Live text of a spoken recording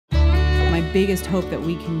biggest hope that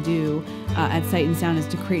we can do at Sight and Sound is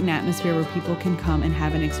to create an atmosphere where people can come and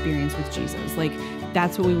have an experience with Jesus. Like,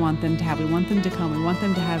 that's what we want them to have. We want them to come. We want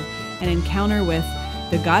them to have an encounter with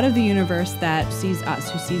the God of the universe that sees us,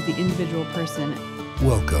 who sees the individual person.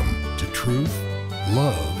 Welcome to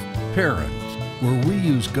Truth.Love.Family, where we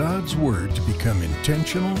use God's Word to become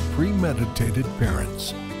intentional, premeditated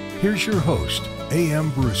parents. Here's your host,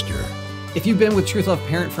 AMBrewster. If you've been with Truth Love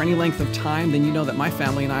Parent for any length of time, then you know that my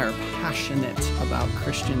family and I are passionate about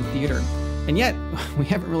Christian theater. And yet, we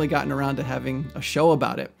haven't really gotten around to having a show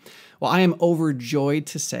about it. Well, I am overjoyed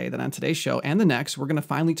to say that on today's show and the next, we're going to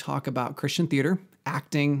finally talk about Christian theater,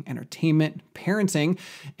 acting, entertainment, parenting,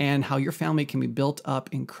 and how your family can be built up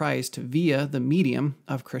in Christ via the medium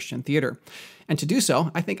of Christian theater. And to do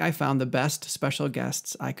so, I think I found the best special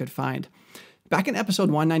guests I could find. Back in episode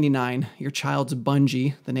 199, Your Child's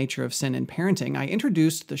Bungee, The Nature of Sin in Parenting, I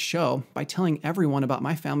introduced the show by telling everyone about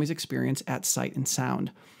my family's experience at Sight and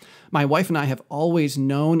Sound. My wife and I have always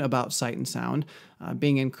known about Sight and Sound.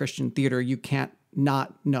 Being in Christian theater, you can't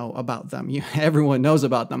not know about them. Everyone knows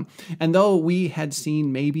about them. And though we had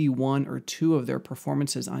seen maybe one or two of their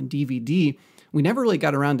performances on DVD, we never really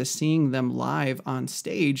got around to seeing them live on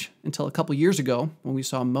stage until a couple years ago when we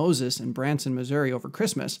saw Moses in Branson, Missouri over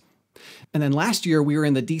Christmas. And then last year we were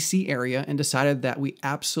in the DC area and decided that we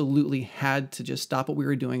absolutely had to just stop what we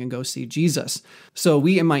were doing and go see Jesus. So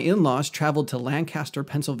we and my in-laws traveled to Lancaster,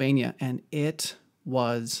 Pennsylvania, and it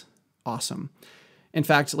was awesome. In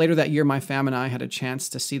fact, later that year, my fam and I had a chance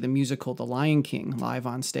to see the musical The Lion King live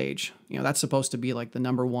on stage. You know, that's supposed to be like the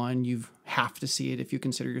number one. You have to see it if you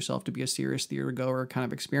consider yourself to be a serious theater goer kind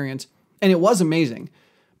of experience. And it was amazing.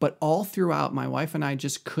 But all throughout, my wife and I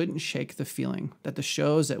just couldn't shake the feeling that the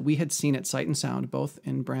shows that we had seen at Sight and Sound, both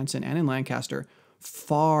in Branson and in Lancaster,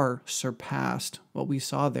 far surpassed what we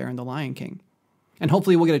saw there in The Lion King. And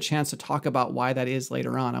hopefully we'll get a chance to talk about why that is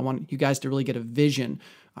later on. I want you guys to really get a vision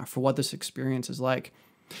for what this experience is like.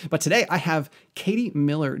 But today I have Katie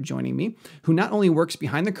Miller joining me, who not only works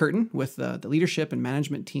behind the curtain with the leadership and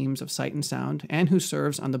management teams of Sight and Sound, and who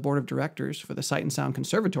serves on the board of directors for the Sight and Sound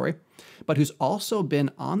Conservatory, but who's also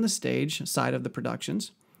been on the stage side of the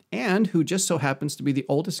productions, and who just so happens to be the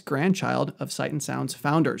oldest grandchild of Sight and Sound's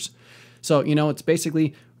founders. So, you know, it's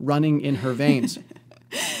basically running in her veins.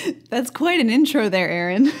 That's quite an intro there,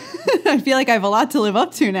 Aaron. I feel like I have a lot to live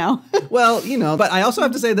up to now. Well, you know, but I also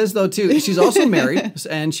have to say this, though, too. She's also married,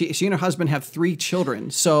 and she and her husband have 3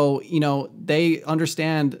 children. So, you know, they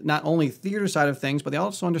understand not only theater side of things, but they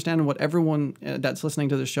also understand what everyone that's listening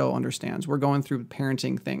to the show understands. We're going through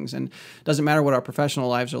parenting things, and it doesn't matter what our professional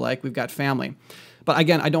lives are like. We've got family. But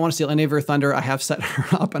again, I don't want to steal any of her thunder. I have set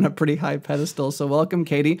her up on a pretty high pedestal. So welcome,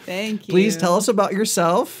 Katie. Thank you. Please tell us about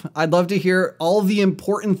yourself. I'd love to hear all the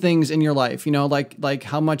important things in your life, you know, like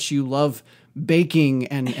how much you love baking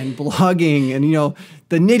and blogging and, you know,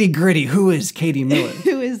 the nitty gritty. Who is Katie Miller?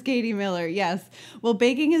 Who is Katie Miller? Yes. Well,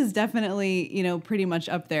 baking is definitely, you know, pretty much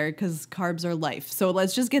up there because carbs are life. So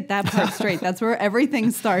let's just get that part straight. That's where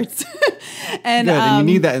everything starts. And good. And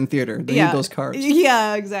you need that in theater. They need those carbs.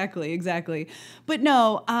 Yeah, exactly. But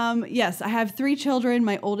no, yes, I have 3 children.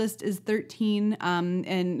 My oldest is 13,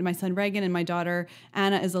 and my son Reagan, and my daughter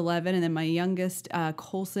Anna is 11, and then my youngest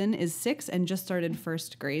Colson is 6 and just started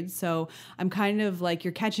first grade. So I'm kind of like,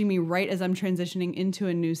 you're catching me right as I'm transitioning into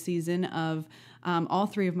a new season of all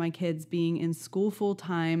 3 of my kids being in school full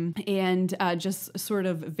time, and just sort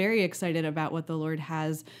of very excited about what the Lord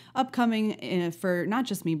has upcoming for not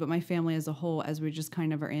just me, but my family as a whole, as we just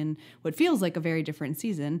kind of are in what feels like a very different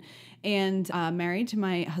season. And married to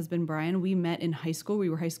my husband, Brian, we met in high school. We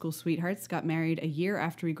were high school sweethearts, got married a year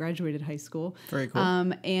after we graduated high school. Very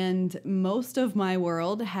cool. And most of my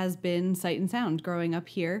world has been Sight and Sound, growing up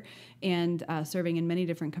here and serving in many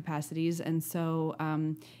different capacities. And so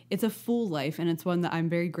it's a full life, and it's one that I'm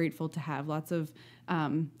very grateful to have. Lots of,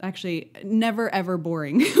 actually, never ever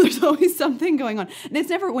boring. There's always something going on. And it's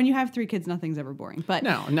never, when you have 3 kids, nothing's ever boring. But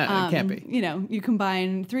no, it can't be. You know, you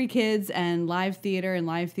combine 3 kids and live theater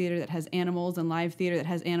that has animals and live theater that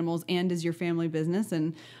has animals and is your family business,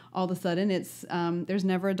 and all of a sudden it's, there's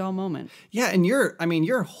never a dull moment. Yeah, and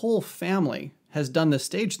your whole family has done this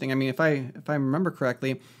stage thing. I mean, if I remember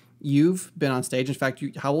correctly, you've been on stage. In fact,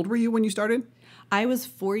 how old were you when you started? I was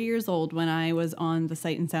 4 years old when I was on the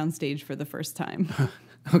Sight and Sound stage for the first time.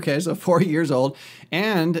 Okay, so 4 years old,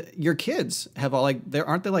 and your kids have all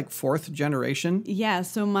aren't they like 4th generation? Yeah,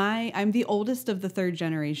 so I'm the oldest of the 3rd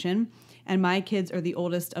generation, And my kids are the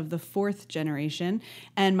oldest of the fourth generation.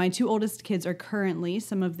 And my two oldest kids are currently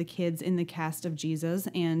some of the kids in the cast of Jesus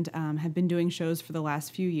and have been doing shows for the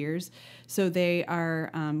last few years. So they are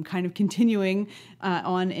kind of continuing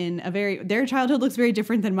on in their childhood looks very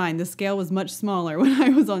different than mine. The scale was much smaller when I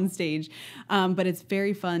was on stage. But it's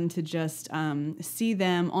very fun to just see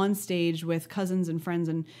them on stage with cousins and friends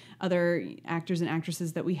and other actors and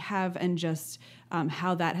actresses that we have, and just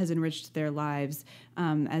how that has enriched their lives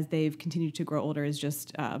as they've continued to grow older is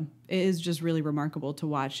just really remarkable to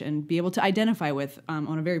watch and be able to identify with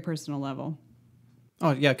on a very personal level.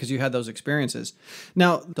 Oh, yeah, because you had those experiences.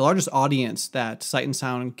 Now, the largest audience that Sight and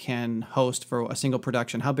Sound can host for a single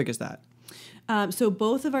production, how big is that? So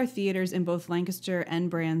both of our theaters in both Lancaster and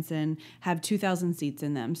Branson have 2,000 seats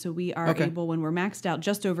in them. So we are able, when we're maxed out,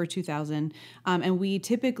 just over 2,000. And we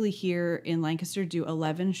typically here in Lancaster do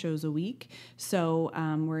 11 shows a week. So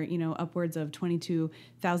we're, upwards of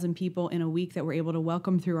 22,000 people in a week that we're able to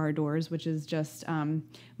welcome through our doors, which is just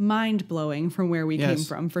mind-blowing from where we came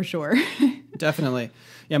from, for sure. Definitely.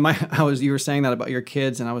 Yeah, you were saying that about your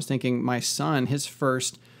kids, and I was thinking my son, his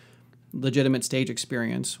first legitimate stage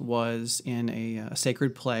experience was in a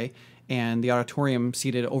sacred play, and the auditorium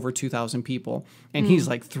seated over 2,000 people, and he's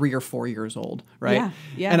like 3 or 4 years old, right?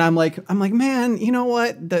 Yeah. And I'm like, man, you know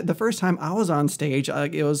what? The first time I was on stage,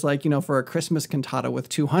 it was like, for a Christmas cantata with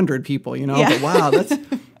 200 people, But wow, that's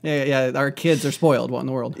yeah. Our kids are spoiled. What in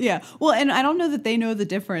the world? Yeah. Well, and I don't know that they know the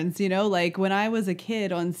difference. Like when I was a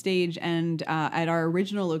kid on stage and at our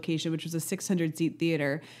original location, which was a 600-seat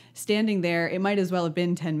theater, standing there, it might as well have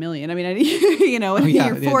been 10 million. I mean,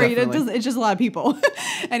 you're 4, it's just a lot of people.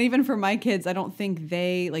 And even for my kids, I don't think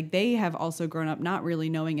they have also grown up not really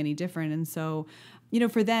knowing any different. And so,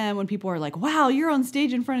 for them, when people are like, wow, you're on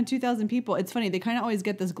stage in front of 2,000 people, it's funny. They kind of always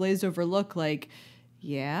get this glazed over look like,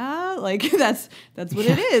 yeah, like that's what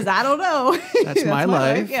it is. I don't know. That's my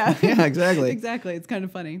life. Yeah. Yeah, exactly. Exactly. It's kind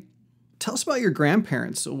of funny. Tell us about your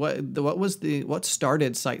grandparents. What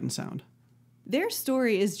started Sight and Sound? Their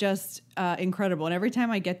story is just incredible. And every time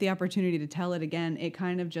I get the opportunity to tell it again, it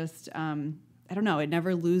kind of just, I don't know, it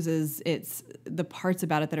never loses the parts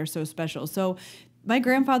about it that are so special. So my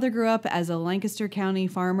grandfather grew up as a Lancaster County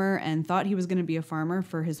farmer and thought he was going to be a farmer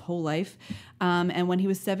for his whole life. And when he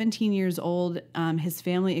was 17 years old, his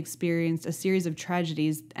family experienced a series of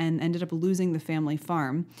tragedies and ended up losing the family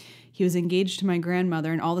farm. He was engaged to my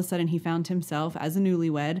grandmother, and all of a sudden he found himself as a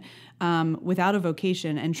newlywed without a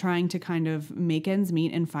vocation and trying to kind of make ends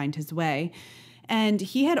meet and find his way. And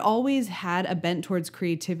he had always had a bent towards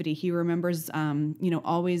creativity. He remembers,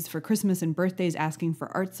 always for Christmas and birthdays asking for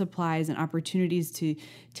art supplies and opportunities to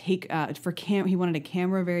take he wanted a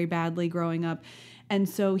camera very badly growing up. And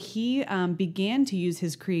so he began to use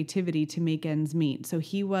his creativity to make ends meet. So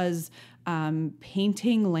he was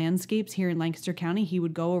painting landscapes here in Lancaster County. He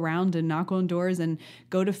would go around and knock on doors and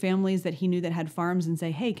go to families that he knew that had farms and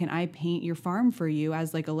say, hey, can I paint your farm for you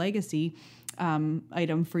as like a legacy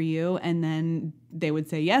item for you? And then they would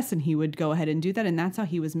say yes, and he would go ahead and do that. And that's how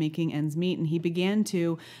he was making ends meet. And he began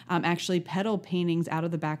to actually peddle paintings out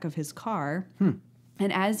of the back of his car.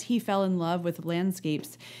 And as he fell in love with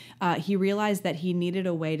landscapes, he realized that he needed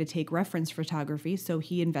a way to take reference photography. So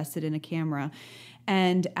he invested in a camera.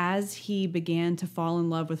 And as he began to fall in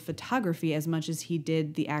love with photography as much as he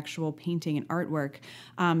did the actual painting and artwork,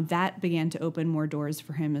 that began to open more doors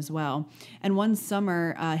for him as well. And one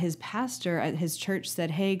summer, his pastor at his church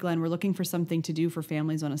said, hey, Glenn, we're looking for something to do for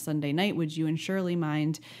families on a Sunday night. Would you and Shirley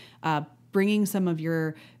mind bringing some of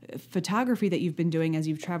your photography that you've been doing as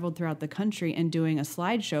you've traveled throughout the country and doing a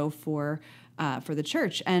slideshow for the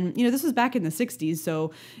church? And, this was back in the 60s,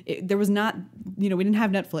 so there was not, we didn't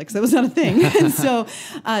have Netflix. That was not a thing. And so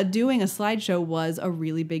doing a slideshow was a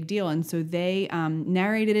really big deal. And so they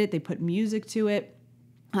narrated it. They put music to it.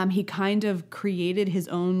 He kind of created his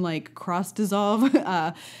own cross dissolve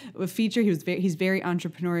feature. He's very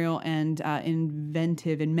entrepreneurial and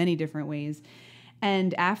inventive in many different ways.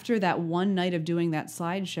 And after that one night of doing that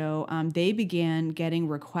slideshow, they began getting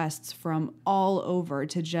requests from all over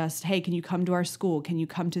to just, hey, can you come to our school? Can you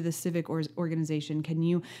come to the civic organization? Can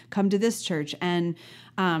you come to this church? And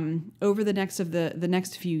over the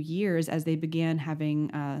next few years, as they began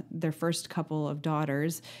having their first couple of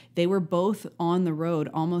daughters, they were both on the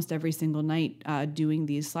road almost every single night doing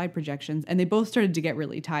these slide projections, and they both started to get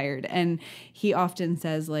really tired. And he often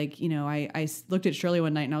says, I looked at Shirley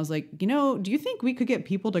one night and I was like, do you think we could get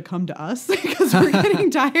people to come to us? Because we're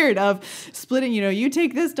getting tired of splitting, you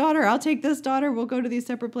take this daughter, I'll take this daughter, we'll go to these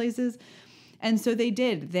separate places. And so they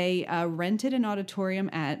did. They rented an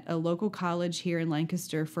auditorium at a local college here in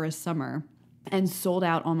Lancaster for a summer. and sold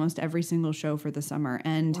out almost every single show for the summer.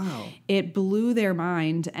 And Wow. it blew their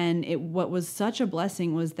mind. And what was such a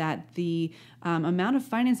blessing was that the amount of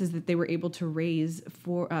finances that they were able to raise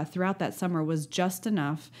for throughout that summer was just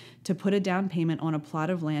enough to put a down payment on a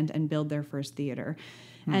plot of land and build their first theater.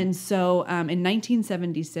 And so in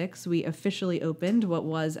 1976, we officially opened what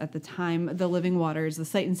was at the time the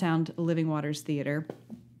Sight and Sound Living Waters Theater.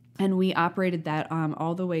 And we operated that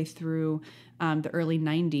all the way through the early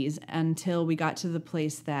 90s until we got to the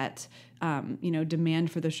place that,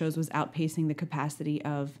 demand for the shows was outpacing the capacity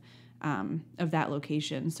of that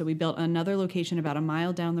location. So we built another location about a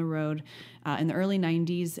mile down the road in the early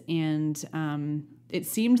 90s. And it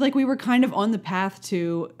seemed like we were kind of on the path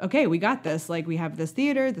to, okay, we got this. Like, we have this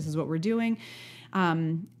theater. This is what we're doing.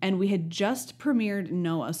 And we had just premiered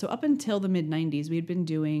Noah. So up until the mid-90s, we had been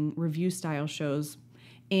doing review-style shows.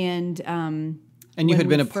 And you had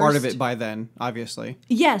been a part of it by then, obviously.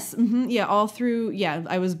 Yes. Mm-hmm, yeah. All through. Yeah.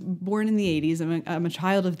 I was born in the 80s. I'm a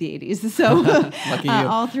child of the 80s. So Lucky you.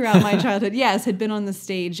 All throughout my childhood, yes, had been on the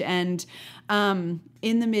stage. And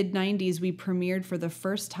in the mid 90s, we premiered for the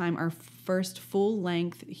first time our first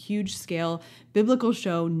full-length, huge-scale biblical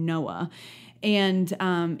show, Noah. And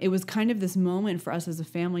it was kind of this moment for us as a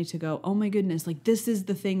family to go, oh my goodness, like, this is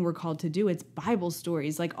the thing we're called to do. It's Bible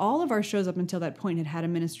stories. Like, all of our shows up until that point had a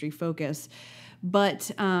ministry focus.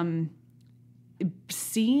 But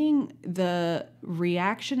seeing the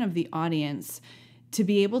reaction of the audience, to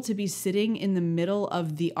be able to be sitting in the middle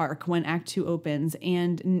of the arc when Act 2 opens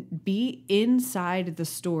and be inside the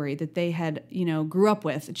story that they had, grew up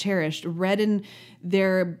with, cherished, read in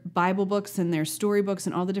their Bible books and their storybooks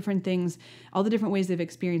and all the different things, all the different ways they've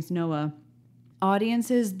experienced Noah.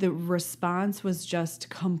 Audiences, the response was just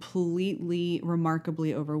completely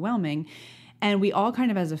remarkably overwhelming. And we all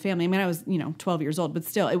kind of, as a family, I mean, I was, 12 years old, but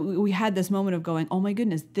still, we had this moment of going, oh my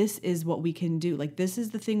goodness, this is what we can do. Like, this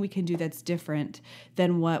is the thing we can do that's different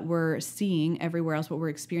than what we're seeing everywhere else, what we're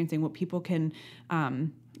experiencing, what people can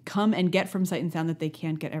come and get from Sight and Sound that they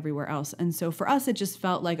can't get everywhere else. And so for us, it just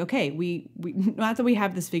felt like, okay, we not that we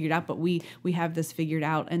have this figured out, but we have this figured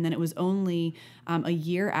out. And then it was only a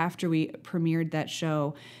year after we premiered that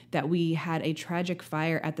show that we had a tragic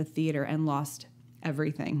fire at the theater and lost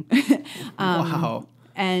everything. Wow.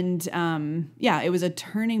 And it was a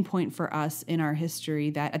turning point for us in our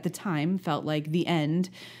history that at the time felt like the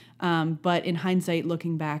end. But in hindsight,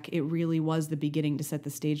 looking back, it really was the beginning to set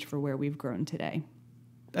the stage for where we've grown today.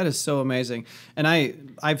 That is so amazing. And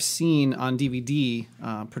I've seen on DVD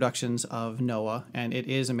productions of Noah, and it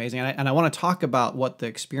is amazing. And I want to talk about what the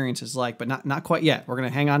experience is like, but not quite yet. We're going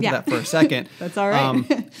to hang on to that for a second. That's all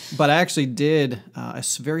right. But I actually did a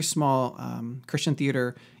very small Christian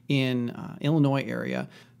theater in Illinois area.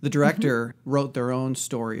 The director wrote their own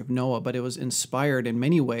story of Noah, but it was inspired in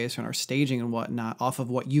many ways from our staging and whatnot off of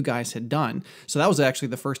what you guys had done. So that was actually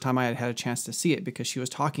the first time I had a chance to see it, because she was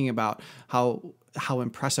talking about how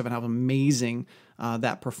impressive and how amazing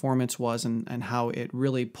that performance was, and how it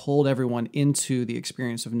really pulled everyone into the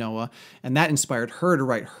experience of Noah. And that inspired her to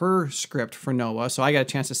write her script for Noah. So I got a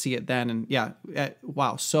chance to see it then. And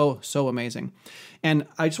wow, so amazing. And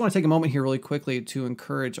I just want to take a moment here really quickly to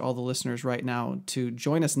encourage all the listeners right now to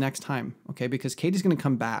join us next time, okay? Because Katie's going to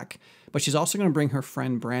come back, but she's also going to bring her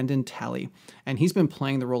friend Brandon Talley, and he's been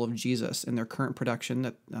playing the role of Jesus in their current production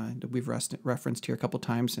that we've referenced here a couple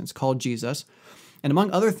times, and it's called Jesus. And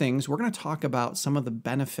among other things, we're going to talk about some of the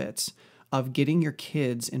benefits of getting your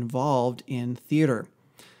kids involved in theater.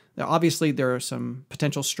 Now, obviously, there are some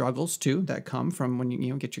potential struggles, too, that come from when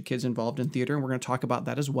you get your kids involved in theater, and we're going to talk about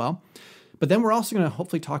that as well. But then we're also going to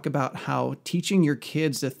hopefully talk about how teaching your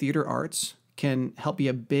kids the theater arts can help be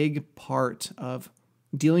a big part of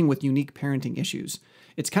dealing with unique parenting issues.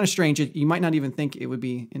 It's kind of strange. You might not even think it would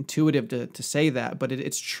be intuitive to say that, but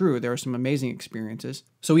it's true. There are some amazing experiences.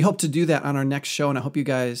 So we hope to do that on our next show, and I hope you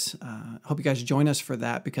guys join us for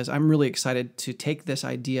that, because I'm really excited to take this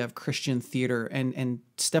idea of Christian theater and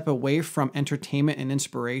step away from entertainment and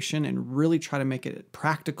inspiration and really try to make it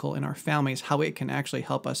practical in our families, how it can actually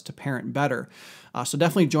help us to parent better. So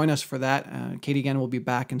definitely join us for that. Katie again will be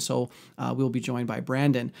back, and so we'll be joined by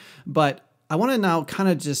Brandon. But I want to now kind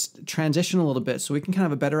of just transition a little bit so we can kind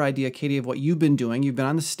of have a better idea, Katie, of what you've been doing. You've been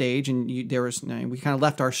on the stage, and we kind of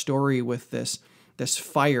left our story with this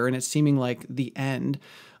fire, and it's seeming like the end.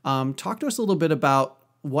 Talk to us a little bit about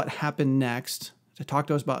what happened next. Talk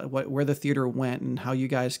to us about where the theater went and how you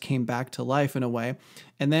guys came back to life in a way.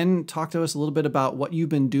 And then talk to us a little bit about what you've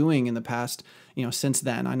been doing in the past, since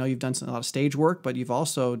then. I know you've done a lot of stage work, but you've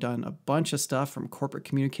also done a bunch of stuff from corporate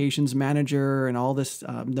communications manager and all this,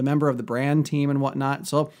 the member of the brand team and whatnot.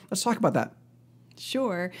 So let's talk about that.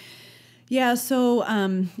 Sure. Yeah, so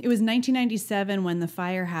it was 1997 when the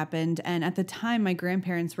fire happened, and at the time, my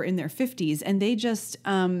grandparents were in their 50s, and they just,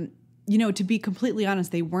 to be completely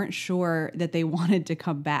honest, they weren't sure that they wanted to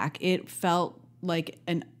come back. It felt like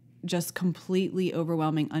an just completely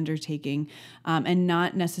overwhelming undertaking, and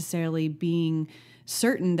not necessarily being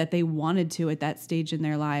certain that they wanted to at that stage in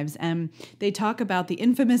their lives. And they talk about the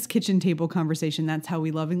infamous kitchen table conversation. That's how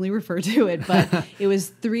we lovingly refer to it. But it was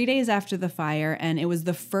 3 days after the fire, and it was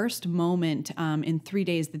the first moment in 3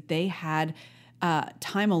 days that they had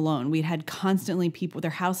time alone. We'd had constantly people.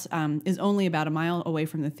 Their house is only about a mile away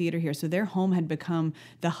from the theater here, so their home had become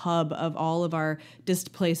the hub of all of our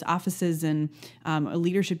displaced offices and a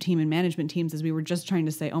leadership team and management teams, as we were just trying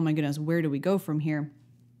to say, oh my goodness, where do we go from here?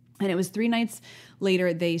 And it was 3 nights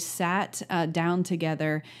later, they sat down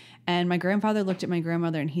together, and my grandfather looked at my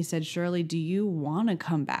grandmother and he said, Shirley, do you want to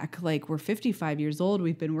come back? Like, we're 55 years old.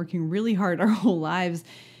 We've been working really hard our whole lives.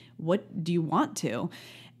 What do you want to?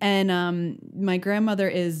 And my grandmother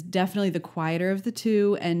is definitely the quieter of the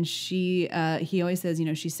two. And he always says,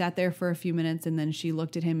 she sat there for a few minutes and then she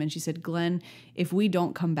looked at him and she said, Glenn, if we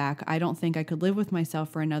don't come back, I don't think I could live with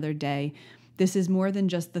myself for another day. This is more than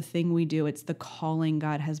just the thing we do. It's the calling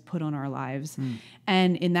God has put on our lives.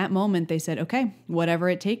 And in that moment, they said, okay, whatever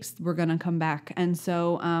it takes, we're going to come back. And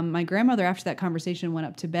so my grandmother, after that conversation, went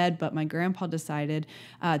up to bed, but my grandpa decided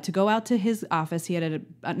to go out to his office. He had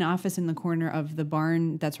an office in the corner of the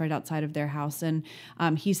barn that's right outside of their house. And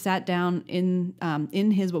he sat down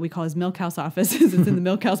in his, what we call his milk house office, it's in the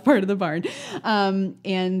milk house part of the barn,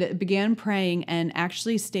 and began praying and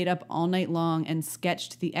actually stayed up all night long and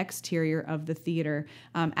sketched the exterior of the theater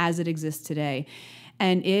as it exists today.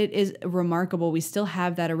 And it is remarkable. We still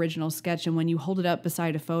have that original sketch. And when you hold it up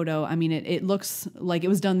beside a photo, I mean, it looks like it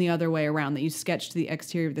was done the other way around, that you sketched the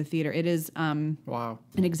exterior of the theater. It is wow,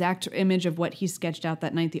 an exact image of what he sketched out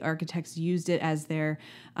that night. The architects used it as their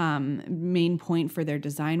main point for their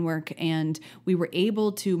design work. And we were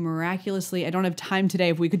able to miraculously, I don't have time today,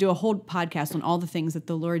 if we could do a whole podcast on all the things that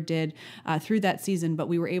the Lord did through that season, but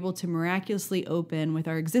we were able to miraculously open with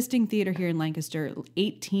our existing theater here in Lancaster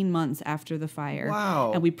 18 months after the fire. Wow.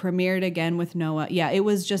 And we premiered again with Noah. Yeah, it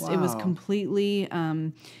was just, It was completely,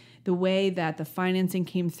 the way that the financing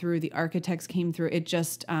came through, the architects came through, it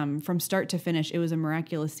just, from start to finish, it was a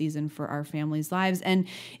miraculous season for our family's lives. And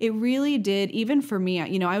it really did, even for me,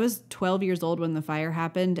 I was 12 years old when the fire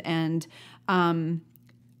happened, and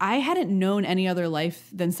I hadn't known any other life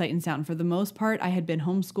than Sight and Sound. For the most part, I had been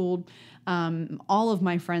homeschooled. All of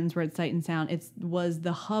my friends were at Sight and Sound. It was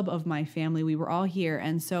the hub of my family. We were all here.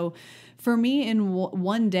 And so for me, in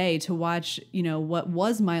one day to watch, what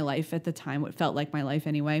was my life at the time, what felt like my life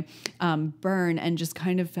anyway, burn, and just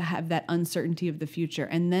kind of have that uncertainty of the future,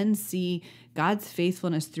 and then see God's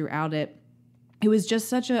faithfulness throughout it. It was just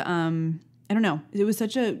such a, I don't know, it was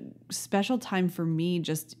such a special time for me,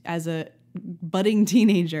 just as a budding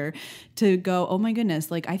teenager, to go, oh my goodness,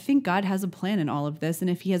 like, I think God has a plan in all of this. And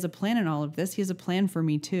if he has a plan in all of this, he has a plan for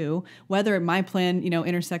me too. Whether my plan,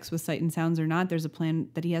 intersects with Sight and Sounds or not, there's a plan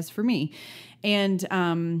that he has for me. And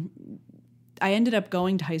I ended up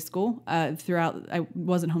going to high school throughout. I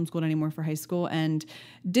wasn't homeschooled anymore for high school, and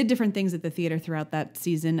did different things at the theater throughout that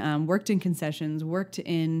season. Worked in concessions, worked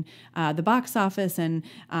in the box office, and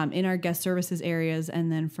in our guest services areas. And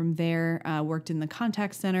then from there, worked in the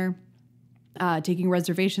contact center, taking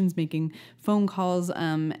reservations, making phone calls,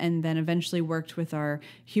 and then eventually worked with our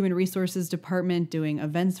human resources department, doing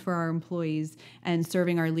events for our employees, and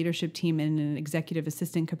serving our leadership team in an executive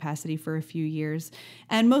assistant capacity for a few years.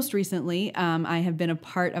 And most recently, I have been a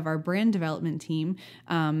part of our brand development team,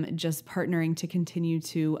 just partnering to continue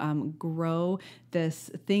to grow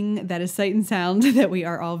this thing that is Sight and Sound that we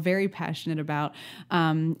are all very passionate about,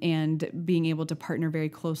 and being able to partner very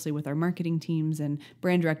closely with our marketing teams and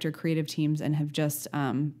brand director creative teams, and have just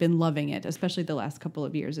been loving it, especially the last couple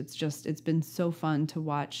of years. It's been so fun to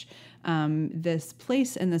watch this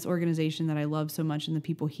place and this organization that I love so much, and the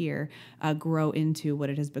people here grow into what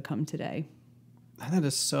it has become today. That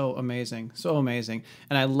is so amazing, so amazing.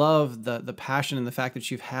 And I love the passion and the fact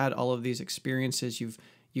that you've had all of these experiences.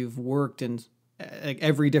 You've worked in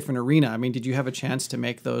every different arena. I mean, did you have a chance to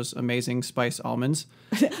make those amazing spice almonds?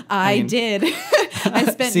 I did. I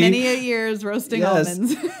spent many years roasting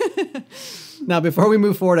almonds. Now, before we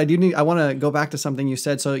move forward, I want to go back to something you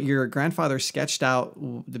said. So your grandfather sketched out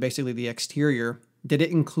basically the exterior. Did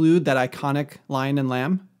it include that iconic lion and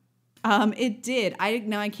lamb? It did.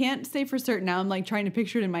 I can't say for certain. Now I'm like trying to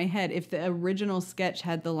picture it in my head if the original sketch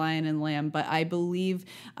had the lion and lamb, but I believe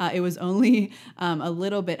it was only a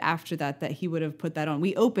little bit after that he would have put that on.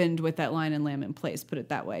 We opened with that lion and lamb in place, put it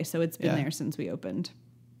that way. So it's been there since we opened.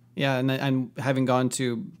 Yeah, and having gone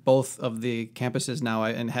to both of the campuses now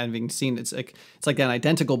and having seen it's like an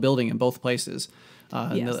identical building in both places.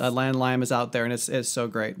 And Yes. the Land Lime is out there, and it's so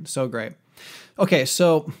great, so great. Okay,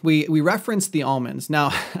 so we referenced the almonds.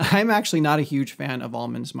 Now, I'm actually not a huge fan of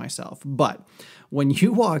almonds myself, but when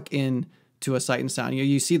you walk in to a Sight and Sound,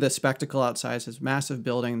 you see the spectacle outside. It's this massive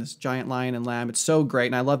building, this giant lion and lamb. It's so great,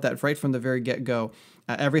 and I love that right from the very get-go.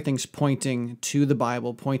 Everything's pointing to the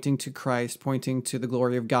Bible, pointing to Christ, pointing to the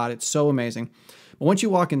glory of God. It's so amazing. But once you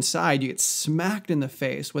walk inside, you get smacked in the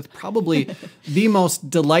face with probably the most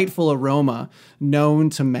delightful aroma known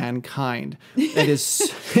to mankind. It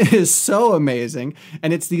is so amazing.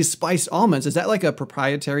 And it's these spiced almonds. Is that like a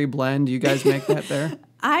proprietary blend? Do you guys make that there?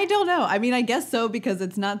 I don't know. I mean, I guess so, because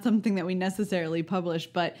it's not something that we necessarily publish.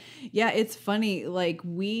 But yeah, it's funny. Like,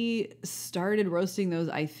 we started roasting those,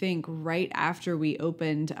 I think, right after we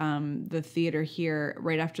opened the theater here,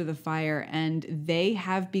 right after the fire. And they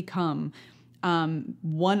have become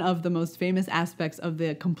one of the most famous aspects of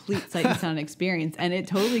the complete Sight and Sound experience. And it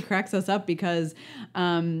totally cracks us up because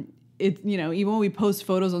it, you know, even when we post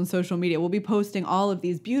photos on social media, we'll be posting all of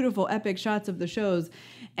these beautiful, epic shots of the shows.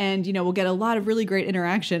 And, you know, we'll get a lot of really great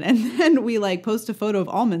interaction. And then we like post a photo of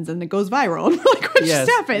almonds and it goes viral. And we're like, what just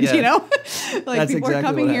happened? Yes. You know, like That's people exactly are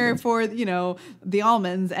coming what here happens. for, you know, the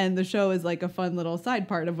almonds, and the show is like a fun little side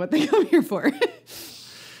part of what they come here for.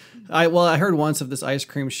 I heard once of this ice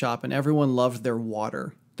cream shop and everyone loved their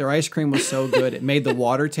water. Their ice cream was so good. It made the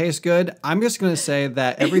water taste good. I'm just going to say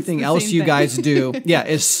that everything else you guys do,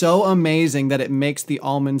 is so amazing that it makes the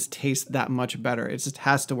almonds taste that much better. It just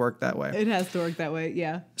has to work that way. It has to work that way.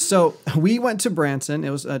 Yeah. So we went to Branson. It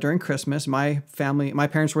was during Christmas. My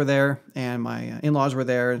parents were there, and my in-laws were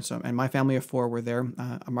there, and my family of 4 were there.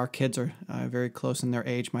 Our kids are very close in their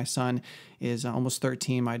age. My son is almost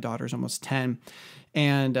 13. My daughter's almost 10.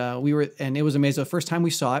 And it was amazing. The first time we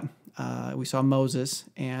saw it, we saw Moses,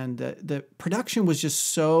 and the production was just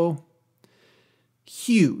so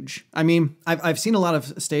huge. I mean, I've seen a lot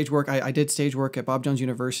of stage work. I did stage work at Bob Jones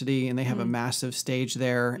University, and they have a massive stage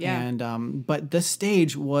there. Yeah. And but the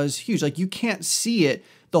stage was huge. Like, you can't see it,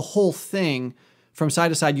 the whole thing, from side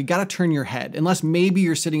to side. You got to turn your head, unless maybe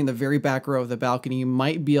you're sitting in the very back row of the balcony. You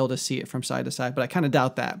might be able to see it from side to side, but I kind of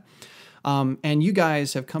doubt that. And you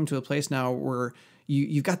guys have come to a place now where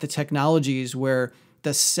you've got the technologies where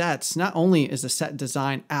the sets, not only is the set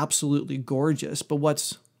design absolutely gorgeous, but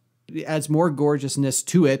what adds more gorgeousness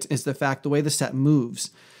to it is the fact the way the set moves.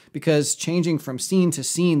 Because changing from scene to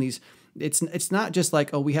scene, it's not just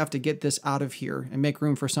like, oh, we have to get this out of here and make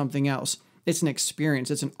room for something else. It's an experience.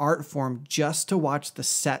 It's an art form just to watch the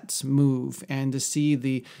sets move and to see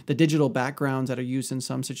the digital backgrounds that are used in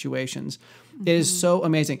some situations. Mm-hmm. It is so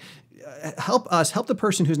amazing. Help the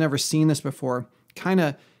person who's never seen this before kind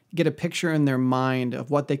of get a picture in their mind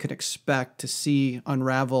of what they could expect to see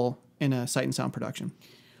unravel in a Sight and Sound production.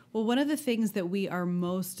 Well, one of the things that we are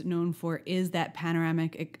most known for is that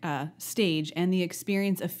panoramic stage and the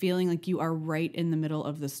experience of feeling like you are right in the middle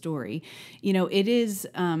of the story. You know, it is,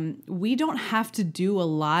 we don't have to do a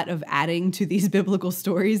lot of adding to these biblical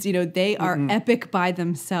stories. You know, they are epic by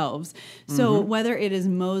themselves. So whether it is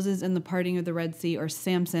Moses and the parting of the Red Sea, or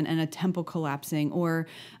Samson and a temple collapsing, or,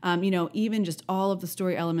 you know, even just all of the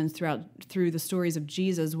story elements through the stories of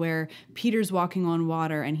Jesus, where Peter's walking on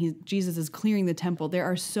water and Jesus is clearing the temple, there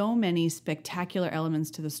are so many spectacular elements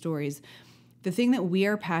to the stories. The thing that we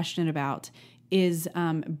are passionate about is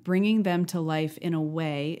bringing them to life in a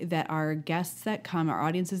way that our guests that come, our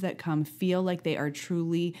audiences that come, feel like they are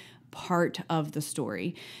truly part of the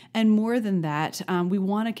story. And more than that, we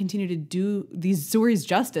want to continue to do these stories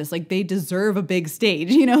justice. Like, they deserve a big stage.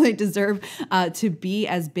 You know, they deserve to be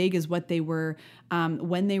as big as what they were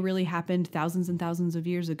when they really happened thousands and thousands of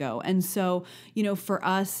years ago. And so, you know, for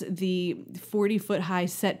us, the 40-foot high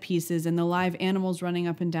set pieces and the live animals running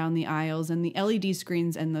up and down the aisles and the LED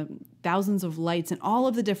screens and the thousands of lights and all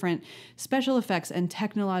of the different special effects and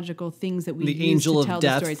technological things that we use to tell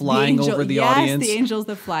the stories. Flying over the audience. Yes, the angels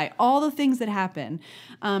that fly. All the things that happen.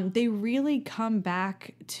 They really come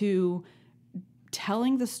back to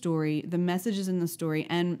telling the story, the messages in the story,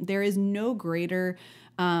 and there is no greater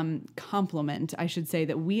compliment, I should say,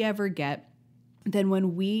 that we ever get than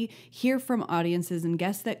when we hear from audiences and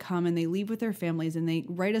guests that come and they leave with their families and they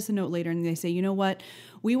write us a note later and they say, you know what,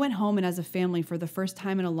 we went home and as a family for the first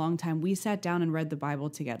time in a long time, we sat down and read the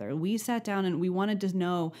Bible together. We sat down and we wanted to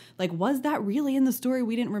know, like, was that really in the story?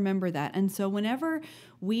 We didn't remember that. And so whenever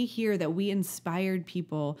we hear that we inspired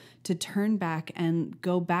people to turn back and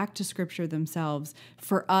go back to Scripture themselves,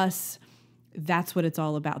 for us, that's what it's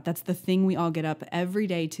all about. That's the thing we all get up every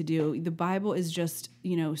day to do. The Bible is just,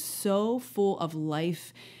 you know, so full of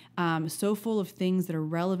life so full of things that are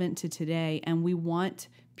relevant to today. And we want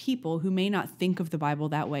people who may not think of the Bible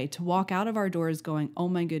that way to walk out of our doors going, oh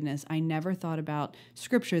my goodness, I never thought about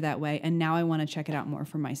Scripture that way, and now I want to check it out more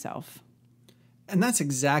for myself. And that's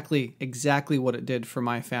exactly what it did for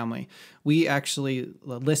my family. We actually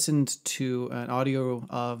listened to an audio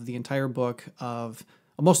of the entire book of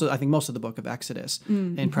most of the book of Exodus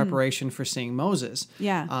in preparation for seeing Moses.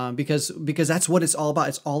 Yeah. Because that's what it's all about.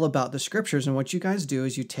 It's all about the Scriptures. And what you guys do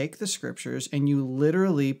is you take the Scriptures and you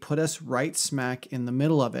literally put us right smack in the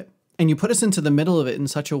middle of it. And you put us into the middle of it in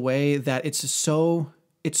such a way that it's so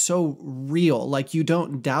real. Like, you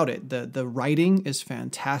don't doubt it. The writing is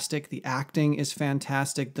fantastic. The acting is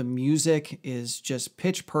fantastic. The music is just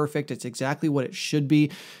pitch perfect. It's exactly what it should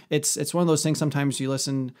be. It's one of those things, sometimes you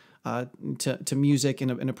listen to music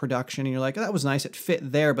in a production and you're like, oh, that was nice, it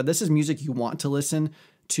fit there. But this is music you want to listen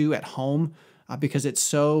to at home because it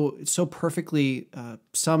so perfectly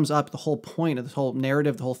sums up the whole point of the whole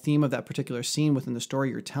narrative, the whole theme of that particular scene within the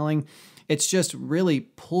story you're telling. It's just really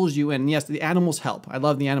pulls you in. Yes, the animals help. I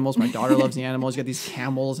love the animals. My daughter loves the animals. You got these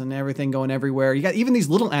camels and everything going everywhere. You got even these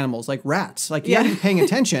little animals like rats. Like, you got to be paying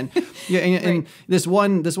attention. Yeah, and this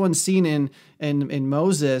one scene in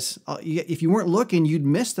Moses, if you weren't looking, you'd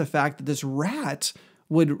miss the fact that this rat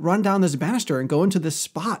would run down this banister and go into this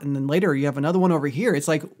spot. And then later you have another one over here. It's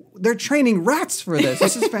like they're training rats for this.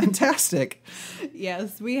 This is fantastic.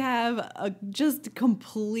 Yes, we have a just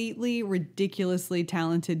completely ridiculously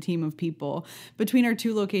talented team of people. Between our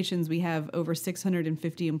two locations, we have over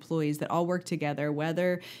 650 employees that all work together,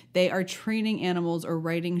 whether they are training animals or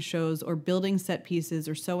writing shows or building set pieces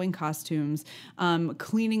or sewing costumes,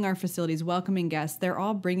 cleaning our facilities, welcoming guests. They're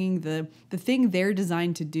all bringing the thing they're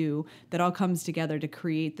designed to do that all comes together to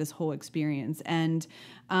create this whole experience. And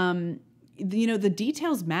the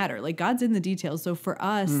details matter. Like, God's in the details. So for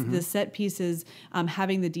us, the set pieces,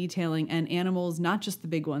 having the detailing and animals, not just the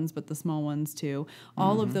big ones, but the small ones too,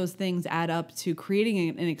 all of those things add up to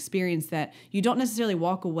creating an experience that you don't necessarily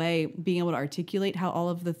walk away being able to articulate how all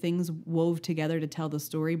of the things wove together to tell the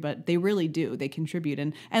story, but they really do. They contribute.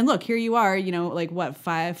 And look, here you are,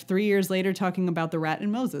 3 years later talking about the rat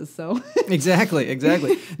and Moses. So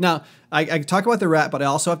Exactly. Now, I talk about the rat, but I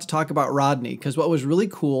also have to talk about Rodney, because what was really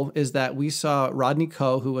cool is that we saw Rodney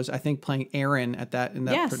Coe, who was, I think, playing Aaron in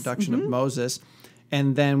that production of Moses.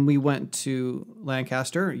 And then we went to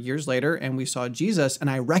Lancaster years later and we saw Jesus, and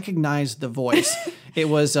I recognized the voice. It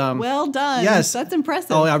was well done. Yes, that's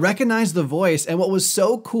impressive. Oh, I recognized the voice, and what was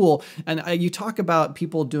so cool. And you talk about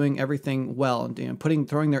people doing everything well and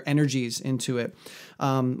throwing their energies into it.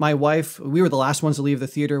 My wife, we were the last ones to leave the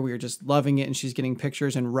theater. We were just loving it, and she's getting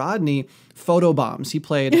pictures. And Rodney photobombs. He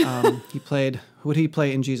played. Who did he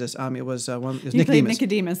play in Jesus? It was Nicodemus. He played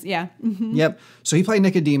Nicodemus. Yeah. Mm-hmm. Yep. So he played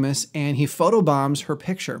Nicodemus, and he photobombs her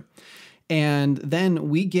picture, and then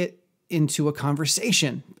we get into a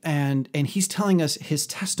conversation, and he's telling us his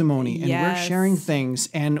testimony, and we're sharing things,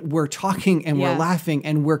 and we're talking, and we're laughing,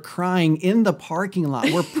 and we're crying in the parking lot.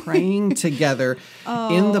 We're praying together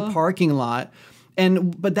in the parking lot.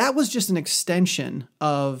 But that was just an extension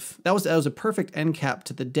of that was a perfect end cap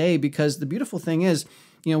to the day, because the beautiful thing is,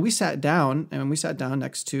 we sat down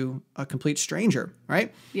next to a complete stranger,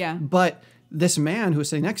 right? Yeah. But this man who was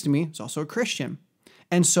sitting next to me is also a Christian.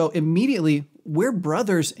 And so immediately we're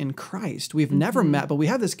brothers in Christ. We've never met, but we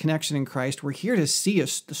have this connection in Christ. We're here to see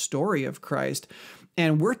the story of Christ,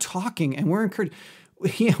 and we're talking, and we're encouraged.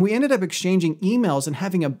 We ended up exchanging emails and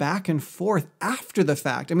having a back and forth after the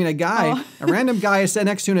fact. I mean, a random guy I sat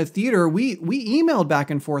next to in a theater, we emailed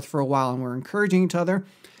back and forth for a while, and we're encouraging each other.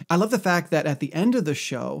 I love the fact that at the end of the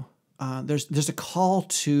show, there's a call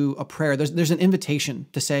to a prayer. There's an invitation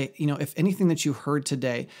to say, if anything that you heard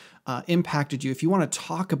today impacted you, if you want to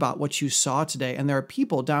talk about what you saw today, and there are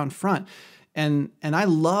people down front. And I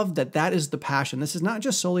love that is the passion. This is not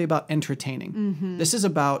just solely about entertaining. This is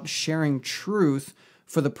about sharing truth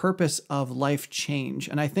for the purpose of life change.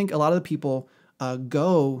 And I think a lot of the people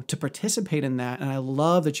go to participate in that. And I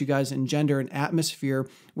love that you guys engender an atmosphere,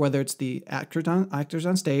 whether it's the actors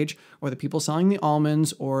on stage, or the people selling the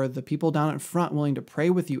almonds, or the people down at front willing to pray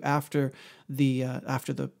with you after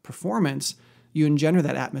the performance. You engender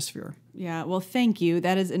that atmosphere. Yeah, well, thank you.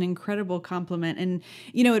 That is an incredible compliment. And,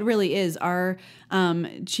 it really is. Our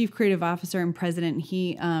chief creative officer and president,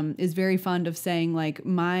 he is very fond of saying, like,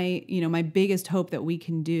 my biggest hope that we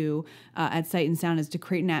can do at Sight and Sound is to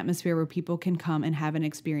create an atmosphere where people can come and have an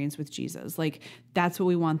experience with Jesus. Like, that's what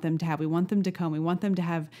we want them to have. We want them to come. We want them to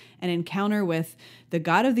have an encounter with the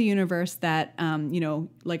God of the universe that,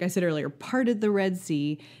 like I said earlier, parted the Red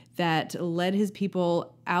Sea, that led his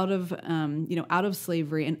people out of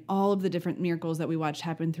slavery, and all of the different miracles that we watched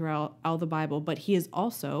happen throughout all the Bible. But he is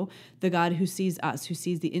also the God who sees us, who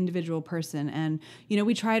sees the individual person. And,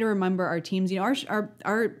 we try to remember our teams.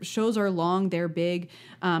 Our shows are long, they're big.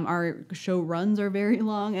 Our show runs are very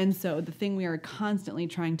long. And so the thing we are constantly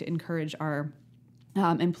trying to encourage our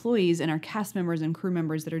employees and our cast members and crew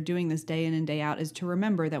members that are doing this day in and day out is to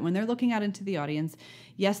remember that when they're looking out into the audience,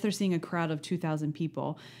 yes, they're seeing a crowd of 2,000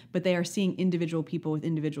 people, but they are seeing individual people with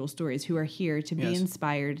individual stories who are here to be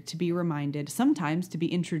inspired, to be reminded, sometimes to be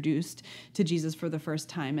introduced to Jesus for the first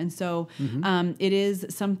time. And so it is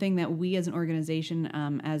something that we as an organization,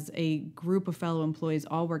 as a group of fellow employees,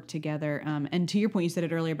 all work together. And to your point, you said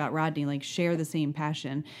it earlier about Rodney, like share the same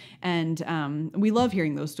passion. And we love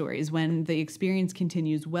hearing those stories when the experience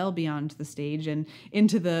continues well beyond the stage and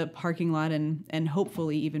into the parking lot and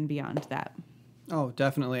hopefully even beyond that. Oh,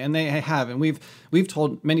 definitely. And they have. And we've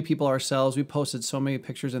told many people ourselves. We posted so many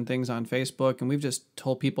pictures and things on Facebook, and we've just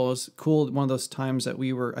told people it was cool. One of those times that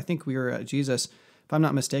I think we were at Jesus, if I'm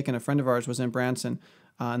not mistaken, a friend of ours was in Branson,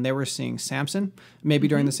 and they were seeing Samson, maybe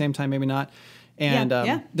during the same time, maybe not. And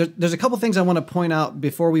there's a couple things I want to point out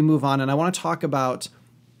before we move on. And I want to talk about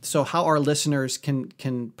how our listeners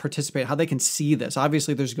can participate, how they can see this.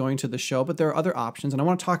 Obviously, there's going to the show, but there are other options, and I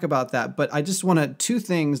want to talk about that. But I just want two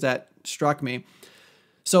things that struck me.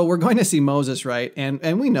 So we're going to see Moses, right?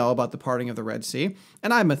 And we know about the parting of the Red Sea.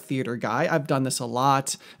 And I'm a theater guy. I've done this a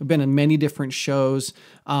lot. I've been in many different shows.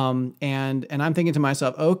 And I'm thinking to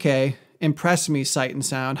myself, okay, impress me, sight and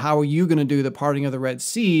sound. How are you going to do the parting of the Red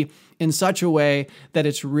Sea in such a way that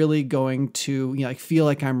it's really going to feel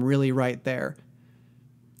like I'm really right there?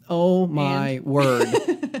 Oh my word.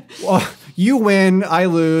 Well, you win, I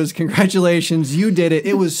lose. Congratulations, you did it.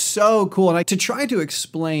 It was so cool. And to try to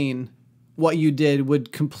explain what you did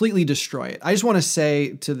would completely destroy it. I just want to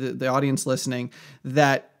say to the audience listening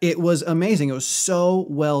that it was amazing. It was so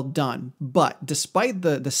well done. But despite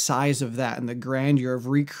the size of that and the grandeur of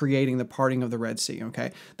recreating the parting of the Red Sea,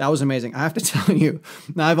 okay, that was amazing. I have to tell you,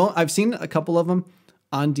 now I've seen a couple of them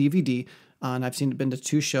on DVD, and I've been to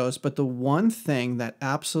 2 shows, but the one thing that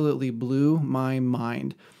absolutely blew my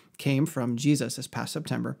mind came from Jesus this past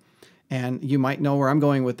September. And you might know where I'm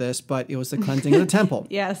going with this, but it was the cleansing of the temple.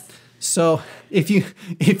 Yes. So if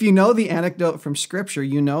you know the anecdote from Scripture,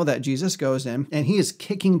 you know that Jesus goes in and he is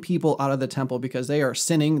kicking people out of the temple because they are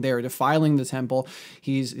sinning, they are defiling the temple.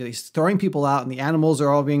 He's throwing people out, and the animals are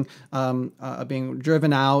all being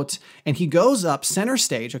driven out. And he goes up center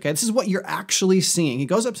stage. Okay, this is what you're actually seeing. He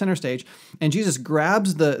goes up center stage, and Jesus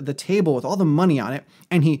grabs the table with all the money on it,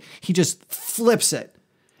 and he just flips it.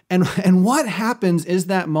 And what happens is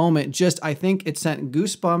that moment I think it sent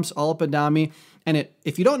goosebumps all up and down me. And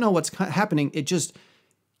if you don't know what's happening, it just,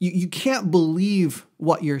 you can't believe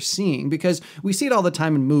what you're seeing, because we see it all the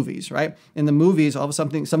time in movies, right? In the movies, all of a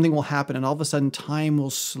sudden something will happen, and all of a sudden time will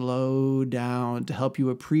slow down to help you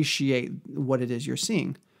appreciate what it is you're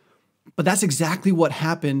seeing. But that's exactly what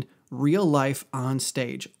happened real life on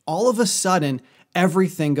stage. All of a sudden,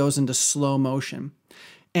 everything goes into slow motion.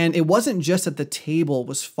 And it wasn't just that the table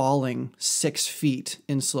was falling 6 feet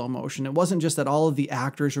in slow motion. It wasn't just that all of the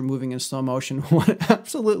actors were moving in slow motion. What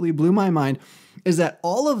absolutely blew my mind is that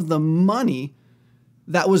all of the money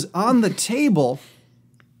that was on the table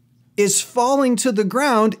is falling to the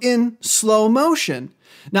ground in slow motion.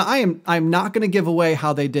 Now, I'm not going to give away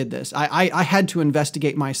how they did this. I had to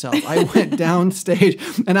investigate myself. I went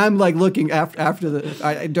downstage, and I'm like looking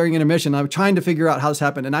during intermission. I'm trying to figure out how this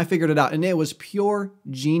happened, and I figured it out, and it was pure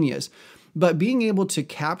genius. But being able to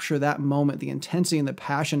capture that moment, the intensity and the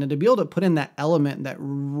passion, and to be able to put in that element that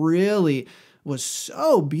really was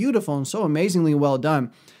so beautiful and so amazingly well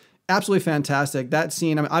done. Absolutely fantastic. That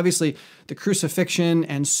scene, I mean, obviously the crucifixion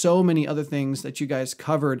and so many other things that you guys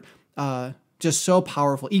covered, just so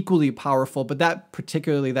powerful, equally powerful. But that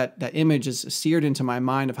particularly, that image is seared into my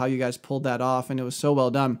mind of how you guys pulled that off, and it was so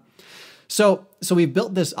well done. So we've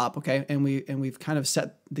built this up, okay, and we've kind of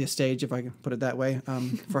set the stage, if I can put it that way,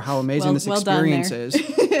 for how amazing this experience is.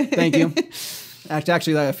 Thank you.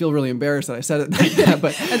 Actually, I feel really embarrassed that I said it like that,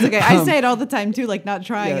 but that's okay. I say it all the time too, like not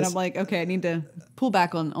trying, and I'm like, okay, I need to pull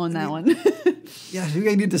back on that one. Yeah,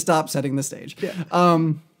 we need to stop setting the stage.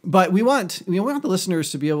 Yeah. But we want the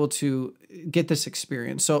listeners to be able to get this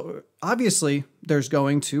experience. So obviously, there's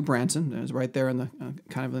going to Branson. It's right there in the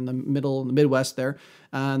kind of in the middle, in the Midwest there,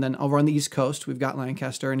 and then over on the East Coast, we've got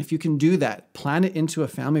Lancaster. And if you can do that, plan it into a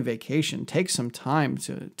family vacation. Take some time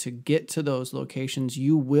to get to those locations.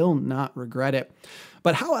 You will not regret it.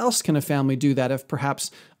 But how else can a family do that if perhaps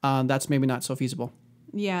that's maybe not so feasible?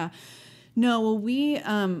 Yeah. No,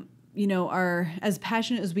 well, are as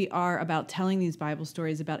passionate as we are about telling these Bible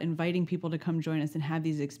stories, about inviting people to come join us and have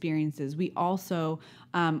these experiences, we also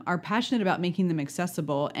are passionate about making them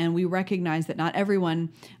accessible. And we recognize that not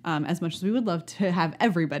everyone, as much as we would love to have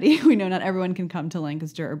everybody, we know not everyone can come to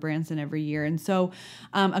Lancaster or Branson every year. And so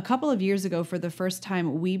a couple of years ago, for the first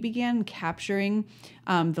time, we began capturing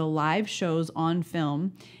the live shows on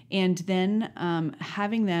film and then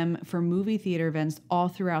having them for movie theater events all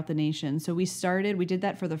throughout the nation. So we did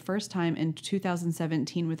that for the first time in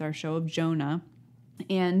 2017 with our show of Jonah.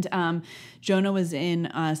 And Jonah was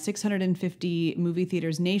in 650 movie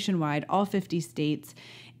theaters nationwide, all 50 states.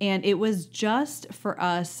 And it was just for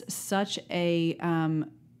us such a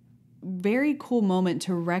very cool moment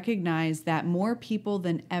to recognize that more people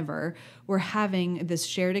than ever were having this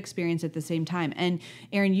shared experience at the same time. And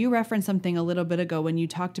Aaron, you referenced something a little bit ago when you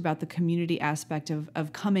talked about the community aspect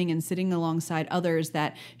of coming and sitting alongside others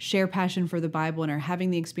that share passion for the Bible and are having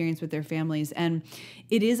the experience with their families. And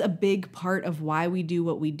it is a big part of why we do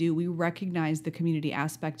what we do. We recognize the community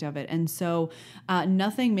aspect of it. And so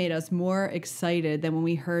nothing made us more excited than when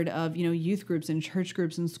we heard of, youth groups and church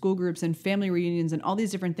groups and school groups and family reunions and all these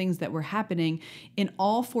different things that were happening in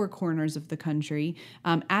all four corners of the country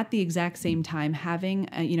at the exact same time, having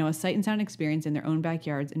a sight and sound experience in their own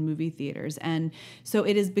backyards in movie theaters. And so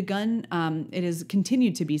it has begun, it has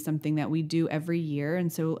continued to be something that we do every year.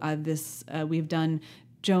 And so we've done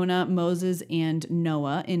Jonah, Moses, and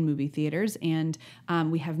Noah in movie theaters. And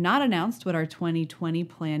we have not announced what our 2020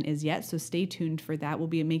 plan is yet, so stay tuned for that. We'll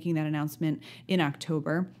be making that announcement in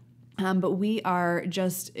October. But we are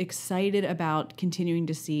just excited about continuing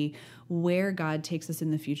to see where God takes us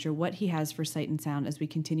in the future, what he has for Sight and Sound as we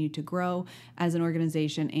continue to grow as an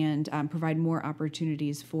organization and provide more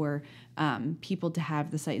opportunities for people to have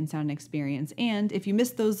the Sight and Sound experience. And if you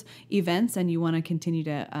missed those events and you want to continue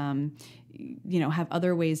to have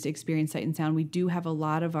other ways to experience Sight and Sound, we do have a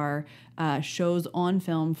lot of our shows on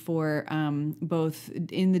film for both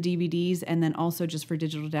in the DVDs and then also just for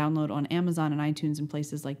digital download on Amazon and iTunes and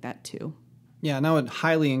places like that too. Yeah, and I would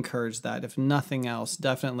highly encourage that. If nothing else,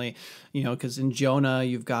 definitely, because in Jonah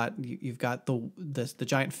you've got the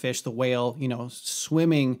giant fish, the whale,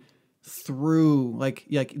 swimming through like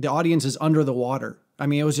the audience is under the water. I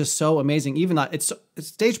mean, it was just so amazing. Even that it's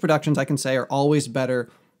stage productions, I can say, are always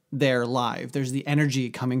better there live. There's the energy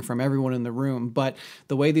coming from everyone in the room, but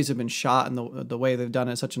the way these have been shot and the way they've done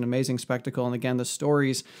it is such an amazing spectacle. And again, the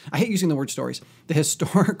stories, I hate using the word stories, the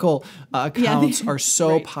historical accounts are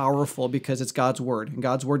so right. Powerful because it's God's word, and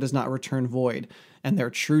God's word does not return void, and they're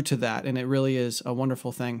true to that. And it really is a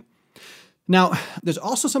wonderful thing. Now, there's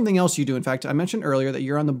also something else you do. In fact, I mentioned earlier that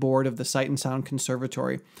you're on the board of the Sight and Sound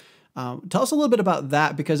Conservatory. Tell us a little bit about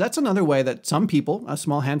that, because that's another way that some people, a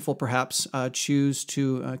small handful perhaps, choose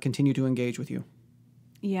to continue to engage with you.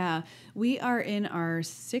 Yeah, we are in our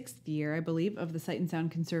 6th year, I believe, of the Sight and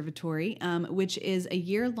Sound Conservatory, which is a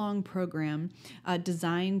year-long program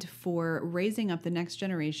designed for raising up the next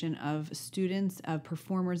generation of students, of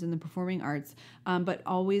performers in the performing arts, but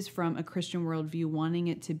always from a Christian worldview, wanting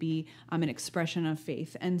it to be an expression of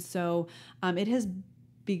faith. And so it has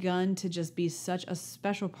begun to just be such a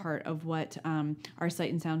special part of what our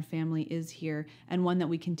Sight and Sound family is here, and one that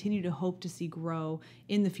we continue to hope to see grow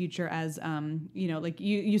in the future as, like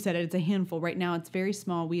you said, it's a handful. Right now it's very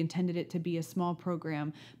small. We intended it to be a small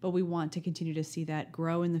program, but we want to continue to see that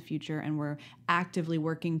grow in the future, and we're actively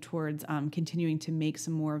working towards continuing to make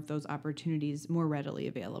some more of those opportunities more readily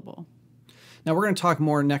available. Now we're going to talk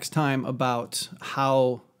more next time about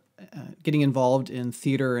how getting involved in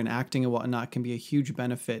theater and acting and whatnot can be a huge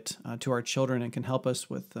benefit to our children and can help us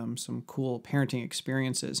with some cool parenting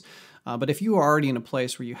experiences. But if you are already in a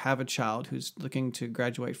place where you have a child who's looking to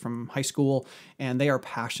graduate from high school and they are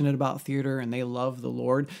passionate about theater and they love the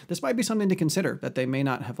Lord, this might be something to consider that they may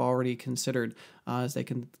not have already considered as they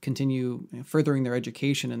can continue furthering their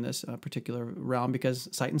education in this particular realm, because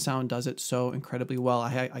Sight and Sound does it so incredibly well.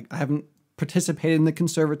 I haven't participated in the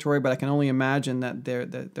conservatory, but I can only imagine that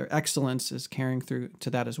their excellence is carrying through to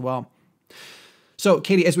that as well. So,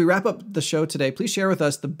 Katie, as we wrap up the show today, please share with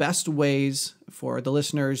us the best ways for the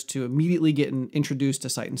listeners to immediately get introduced to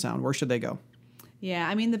Sight and Sound. Where should they go? Yeah,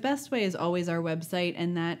 I mean, the best way is always our website,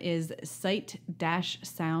 and that is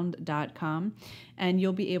sight-sound.com. And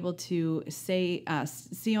you'll be able to see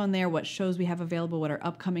on there what shows we have available, what our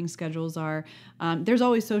upcoming schedules are. There's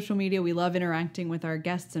always social media. We love interacting with our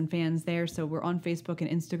guests and fans there. So we're on Facebook and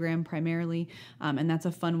Instagram primarily. And that's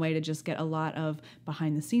a fun way to just get a lot of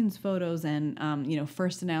behind the scenes photos and,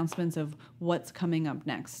 first announcements of what's coming up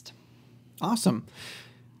next. Awesome.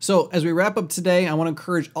 So as we wrap up today, I want to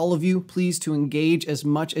encourage all of you, please, to engage as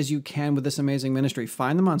much as you can with this amazing ministry.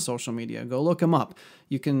 Find them on social media. Go look them up.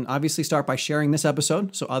 You can obviously start by sharing this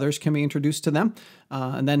episode so others can be introduced to them.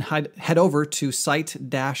 And then head over to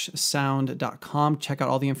sight-sound.com. Check out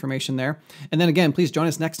all the information there. And then again, please join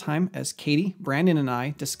us next time as Katie, Brandon, and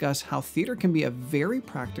I discuss how theater can be a very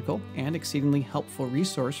practical and exceedingly helpful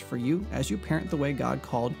resource for you as you parent the way God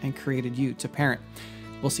called and created you to parent.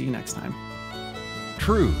 We'll see you next time.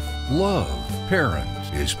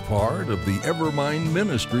 Truth.Love.Parent is part of the Evermind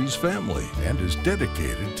Ministries family and is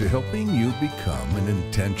dedicated to helping you become an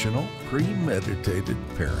intentional, premeditated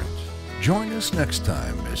parent. Join us next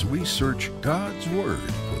time as we search God's Word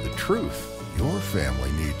for the truth your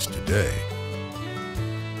family needs today.